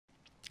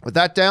With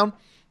that down,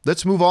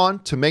 let's move on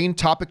to main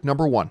topic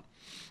number 1.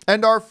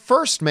 And our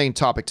first main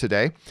topic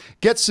today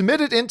gets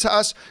submitted into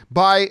us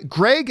by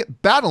Greg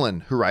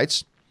Battalen, who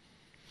writes,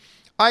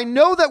 I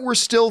know that we're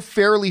still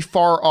fairly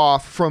far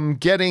off from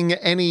getting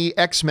any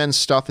X-Men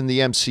stuff in the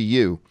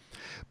MCU,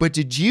 but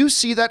did you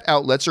see that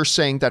outlets are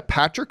saying that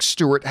Patrick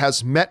Stewart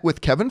has met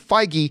with Kevin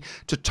Feige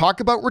to talk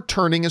about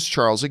returning as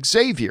Charles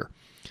Xavier?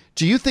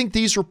 Do you think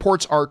these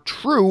reports are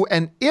true?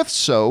 And if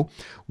so,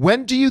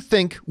 when do you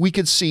think we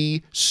could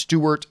see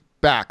Stewart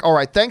back? All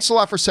right, thanks a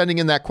lot for sending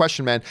in that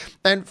question, man.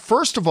 And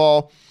first of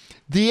all,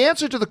 the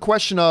answer to the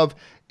question of,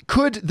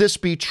 could this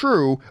be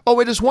true? Oh,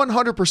 it is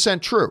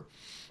 100% true.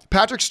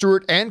 Patrick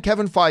Stewart and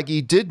Kevin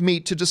Feige did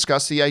meet to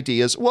discuss the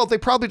ideas. Well, they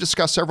probably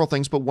discussed several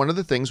things, but one of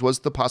the things was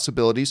the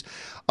possibilities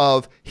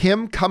of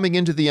him coming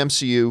into the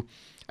MCU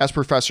as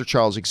Professor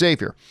Charles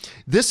Xavier.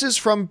 This is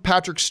from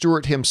Patrick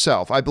Stewart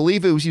himself. I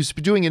believe he was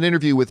doing an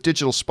interview with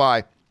Digital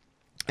Spy,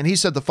 and he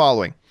said the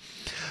following.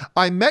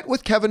 I met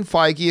with Kevin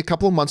Feige a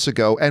couple of months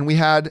ago, and we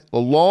had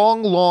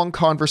long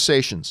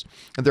conversations.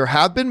 And there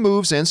have been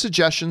moves and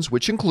suggestions,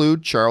 which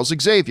include Charles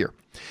Xavier.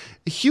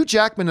 Hugh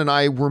Jackman and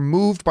I were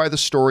moved by the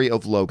story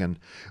of Logan.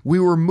 We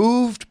were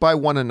moved by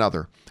one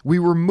another. We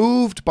were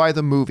moved by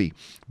the movie.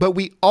 But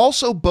we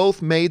also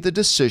both made the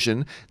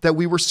decision that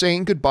we were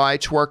saying goodbye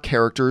to our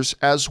characters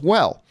as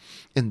well.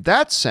 In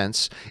that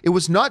sense, it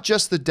was not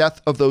just the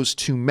death of those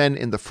two men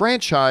in the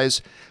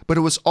franchise, but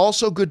it was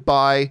also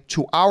goodbye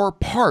to our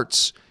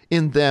parts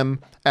in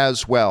them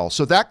as well.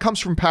 So that comes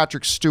from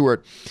Patrick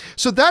Stewart.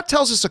 So that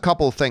tells us a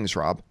couple of things,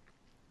 Rob.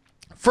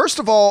 First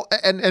of all,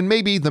 and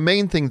maybe the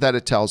main thing that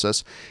it tells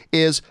us,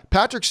 is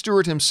Patrick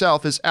Stewart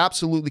himself is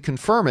absolutely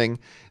confirming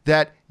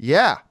that,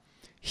 yeah,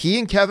 he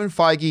and Kevin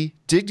Feige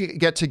did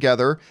get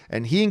together,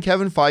 and he and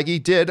Kevin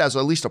Feige did, as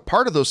at least a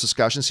part of those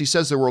discussions, he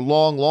says there were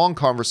long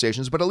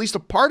conversations, but at least a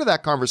part of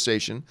that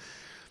conversation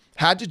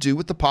had to do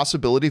with the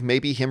possibility of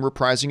maybe him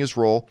reprising his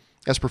role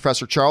as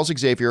Professor Charles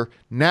Xavier,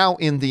 now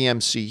in the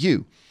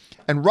MCU.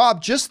 And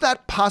Rob, just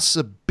that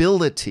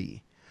possibility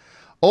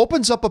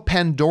opens up a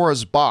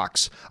Pandora's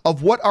box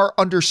of what our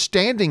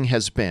understanding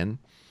has been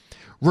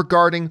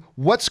regarding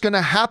what's going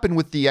to happen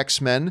with the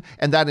X-Men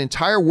and that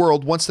entire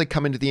world once they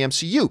come into the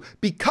MCU.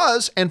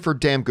 Because, and for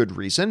damn good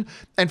reason,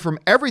 and from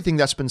everything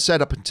that's been said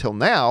up until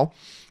now,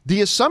 the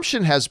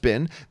assumption has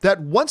been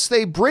that once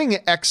they bring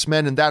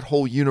X-Men and that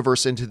whole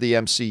universe into the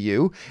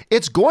MCU,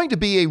 it's going to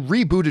be a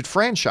rebooted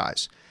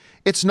franchise.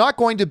 It's not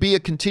going to be a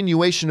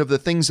continuation of the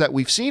things that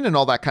we've seen and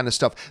all that kind of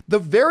stuff. The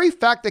very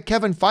fact that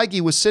Kevin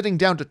Feige was sitting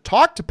down to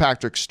talk to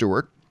Patrick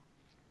Stewart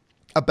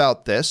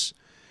about this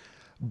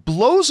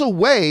blows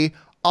away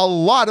a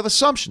lot of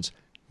assumptions.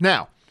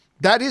 Now,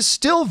 that is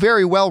still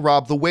very well,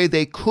 Rob, the way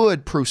they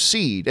could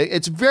proceed.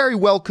 It's very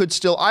well could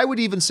still, I would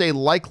even say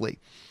likely,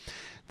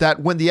 that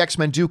when the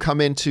X-Men do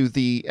come into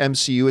the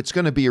MCU, it's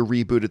going to be a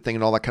rebooted thing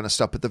and all that kind of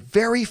stuff. But the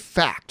very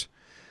fact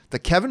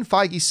that Kevin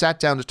Feige sat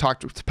down to talk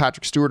to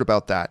Patrick Stewart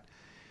about that,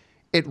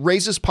 it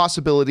raises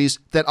possibilities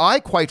that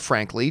I, quite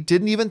frankly,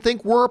 didn't even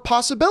think were a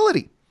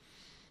possibility.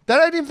 That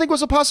I didn't even think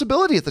was a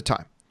possibility at the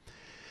time.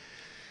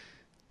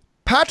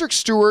 Patrick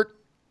Stewart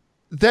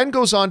then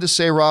goes on to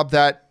say, Rob,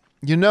 that,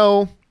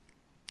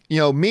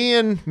 me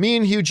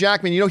and Hugh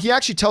Jackman, he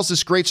actually tells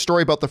this great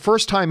story about the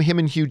first time him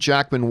and Hugh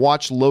Jackman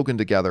watched Logan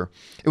together.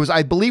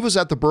 I believe it was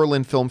at the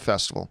Berlin Film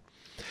Festival.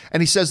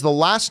 And he says the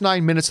last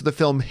 9 minutes of the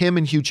film, him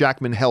and Hugh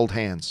Jackman held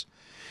hands.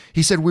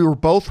 He said we were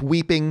both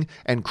weeping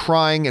and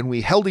crying, and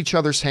we held each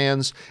other's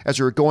hands as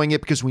we were going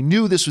it because we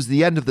knew this was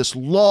the end of this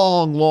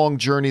long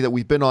journey that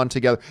we've been on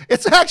together.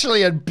 It's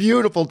actually a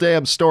beautiful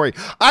damn story.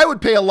 I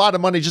would pay a lot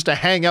of money just to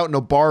hang out in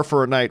a bar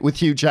for a night with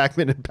Hugh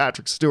Jackman and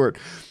Patrick Stewart.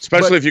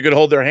 Especially if you could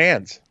hold their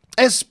hands.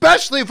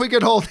 Especially if we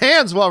could hold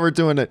hands while we're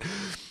doing it.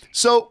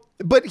 So,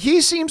 but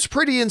he seems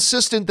pretty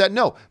insistent that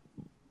no.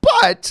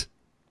 But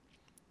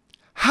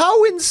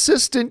how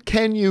insistent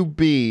can you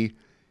be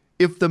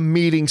if the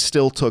meeting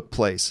still took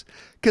place?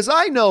 Because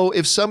I know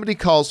if somebody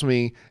calls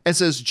me and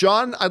says,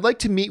 John, I'd like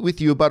to meet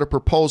with you about a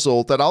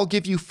proposal that I'll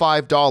give you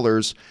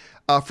 $5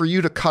 for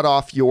you to cut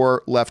off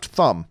your left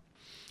thumb.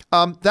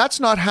 That's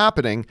not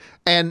happening.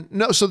 And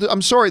no, so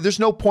I'm sorry, there's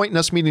no point in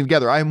us meeting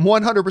together. I am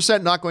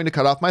 100% not going to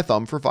cut off my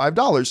thumb for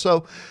 $5.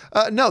 So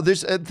no,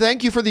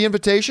 thank you for the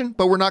invitation,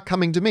 but we're not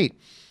coming to meet.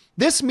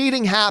 This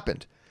meeting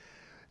happened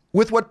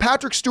with what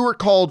Patrick Stewart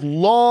called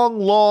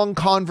long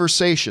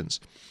conversations.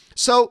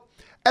 So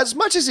as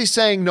much as he's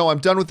saying, no, I'm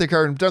done with the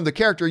character, I'm done with the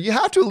character, you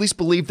have to at least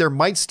believe there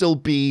might still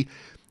be,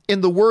 in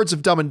the words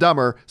of Dumb and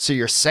Dumber, so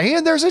you're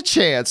saying there's a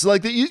chance.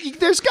 Like,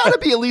 there's got to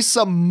be at least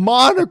some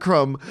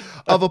monochrome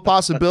of a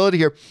possibility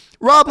here.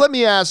 Rob, let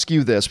me ask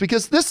you this,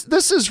 because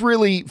this is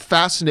really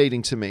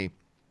fascinating to me.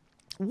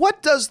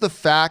 What does the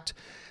fact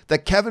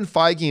that Kevin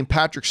Feige and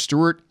Patrick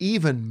Stewart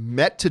even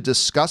met to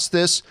discuss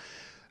this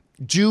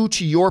due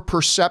to your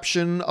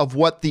perception of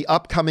what the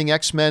upcoming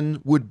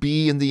X-Men would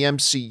be in the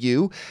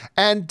MCU?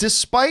 And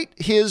despite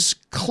his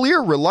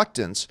clear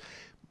reluctance,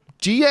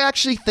 do you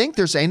actually think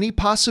there's any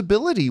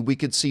possibility we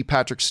could see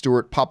Patrick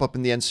Stewart pop up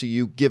in the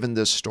MCU given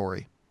this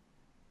story?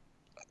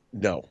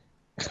 No.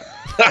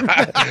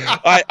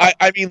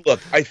 I mean,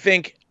 look, I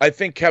think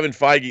Kevin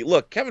Feige.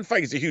 Look, Kevin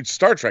Feige is a huge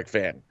Star Trek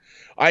fan.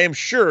 I am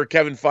sure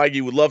Kevin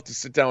Feige would love to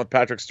sit down with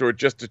Patrick Stewart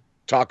just to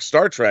talk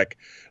Star Trek,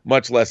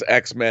 much less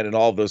X-Men and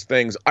all of those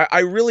things. I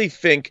really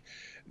think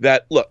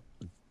that, look,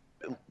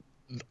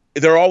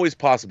 there are always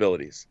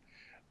possibilities.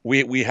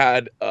 We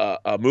had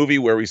a movie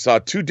where we saw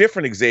two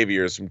different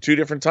Xaviers from two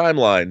different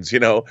timelines,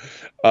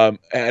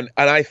 and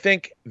I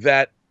think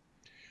the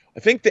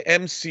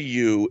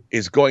MCU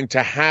is going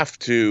to have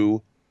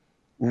to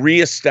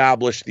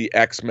reestablish the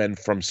X-Men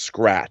from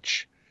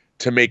scratch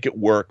to make it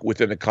work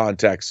within the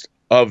context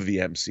of the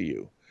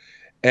MCU.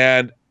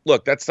 And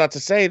look, that's not to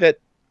say that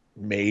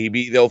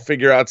maybe they'll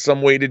figure out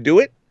some way to do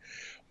it,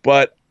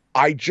 but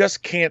I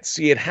just can't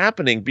see it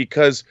happening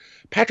because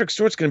Patrick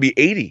Stewart's going to be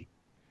 80.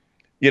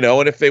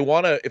 And if they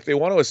want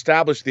to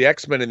establish the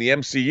X-Men in the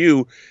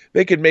MCU,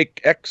 they could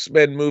make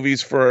X-Men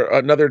movies for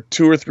another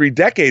 2 or 3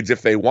 decades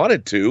if they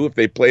wanted to, if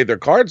they play their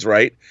cards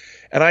right.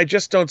 And I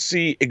just don't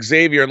see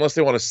Xavier, unless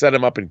they want to set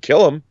him up and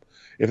kill him,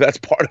 if that's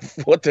part of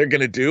what they're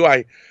going to do.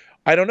 I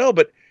don't know,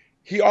 but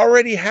he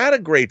already had a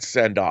great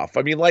send-off.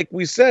 I mean, like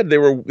we said, they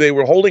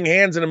were holding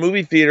hands in a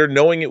movie theater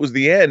knowing it was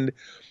the end.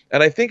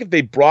 And I think if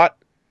they brought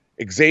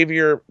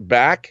Xavier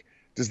back,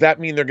 does that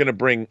mean they're going to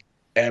bring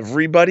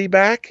everybody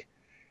back?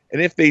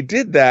 And if they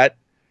did that,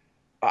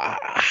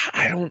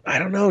 I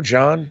don't know,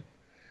 John.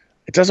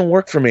 It doesn't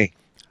work for me.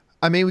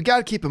 I mean, we got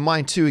to keep in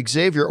mind, too,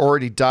 Xavier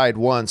already died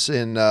once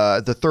in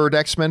the third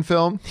X-Men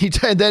film.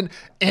 And then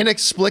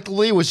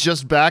inexplicably was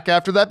just back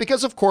after that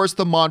because, of course,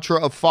 the mantra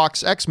of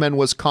Fox X-Men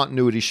was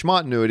continuity,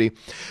 schmontinuity,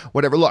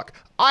 whatever. Look,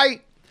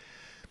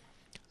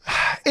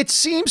 it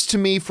seems to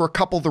me, for a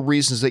couple of the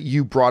reasons that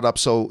you brought up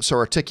so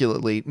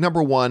articulately.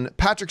 Number one,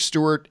 Patrick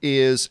Stewart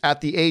is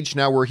at the age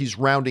now where he's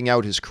rounding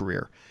out his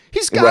career.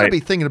 He's got to be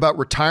thinking about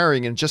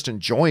retiring and just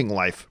enjoying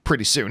life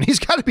pretty soon. He's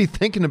got to be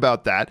thinking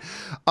about that.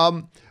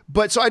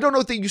 But so I don't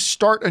know that you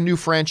start a new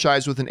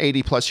franchise with an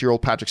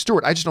 80-plus-year-old Patrick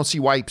Stewart. I just don't see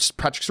why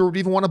Patrick Stewart would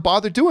even want to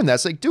bother doing that.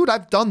 It's like, dude,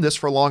 I've done this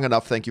for long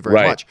enough. Thank you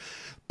very much.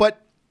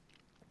 But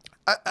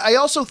I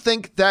also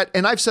think that,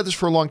 and I've said this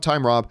for a long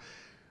time, Rob,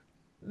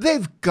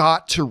 they've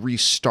got to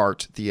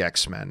restart the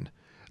X-Men.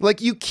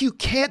 Like, you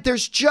can't,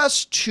 there's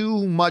just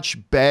too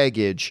much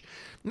baggage.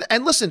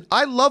 And listen,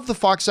 I love the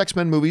Fox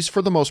X-Men movies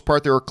for the most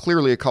part. There are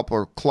clearly a couple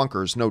of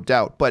clunkers, no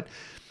doubt. But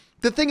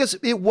the thing is,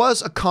 it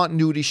was a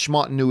continuity,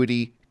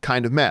 schmontinuity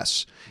kind of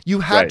mess.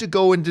 You had to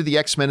go into the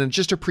X-Men and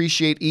just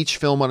appreciate each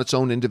film on its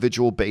own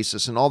individual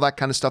basis and all that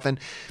kind of stuff. And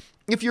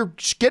if you're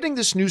getting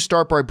this new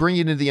start by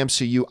bringing it into the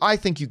MCU, I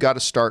think you got to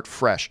start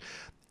fresh.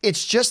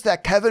 It's just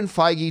that Kevin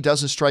Feige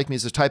doesn't strike me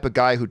as the type of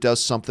guy who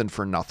does something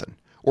for nothing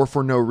or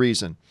for no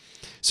reason.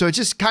 So it's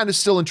just kind of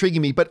still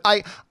intriguing me, but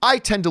I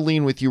tend to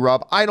lean with you,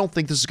 Rob. I don't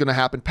think this is going to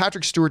happen.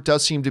 Patrick Stewart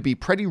does seem to be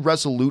pretty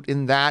resolute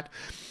in that.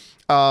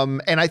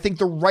 And I think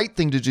the right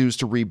thing to do is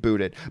to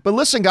reboot it. But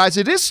listen, guys,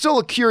 it is still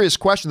a curious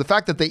question, the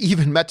fact that they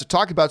even met to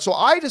talk about it. So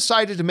I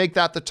decided to make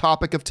that the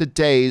topic of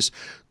today's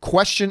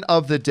question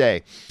of the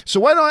day.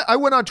 So I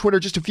went on Twitter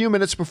just a few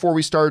minutes before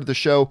we started the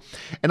show,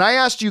 and I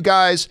asked you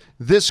guys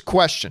this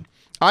question.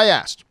 I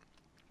asked,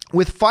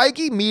 with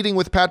Feige meeting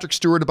with Patrick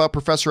Stewart about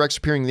Professor X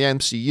appearing in the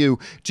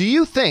MCU, do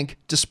you think,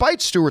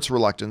 despite Stewart's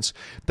reluctance,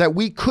 that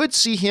we could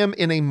see him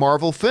in a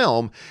Marvel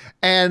film?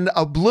 And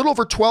a little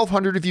over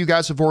 1,200 of you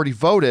guys have already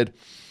voted.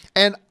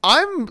 And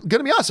I'm going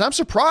to be honest, I'm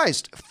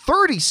surprised.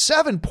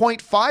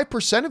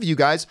 37.5% of you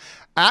guys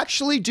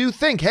actually do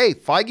think, hey,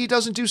 Feige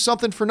doesn't do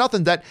something for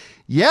nothing. That,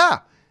 yeah,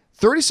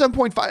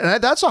 37.5,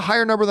 and that's a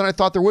higher number than I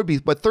thought there would be,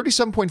 but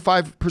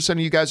 37.5% of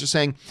you guys are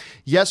saying,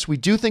 yes, we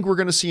do think we're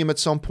going to see him at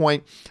some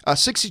point.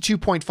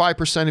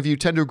 62.5% of you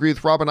tend to agree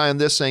with Rob and I on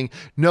this, saying,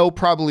 no,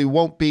 probably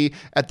won't be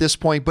at this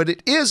point, but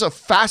it is a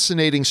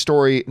fascinating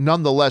story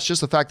nonetheless,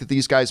 just the fact that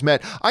these guys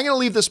met. I'm going to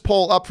leave this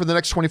poll up for the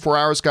next 24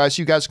 hours, guys,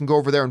 so you guys can go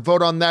over there and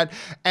vote on that.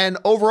 And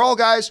overall,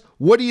 guys,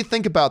 what do you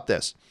think about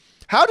this?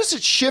 How does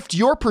it shift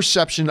your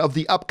perception of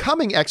the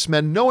upcoming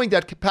X-Men, knowing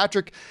that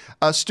Patrick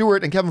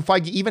Stewart and Kevin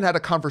Feige even had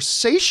a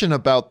conversation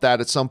about that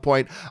at some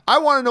point? I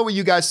want to know what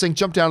you guys think.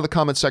 Jump down to the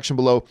comment section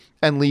below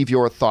and leave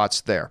your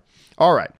thoughts there. All right.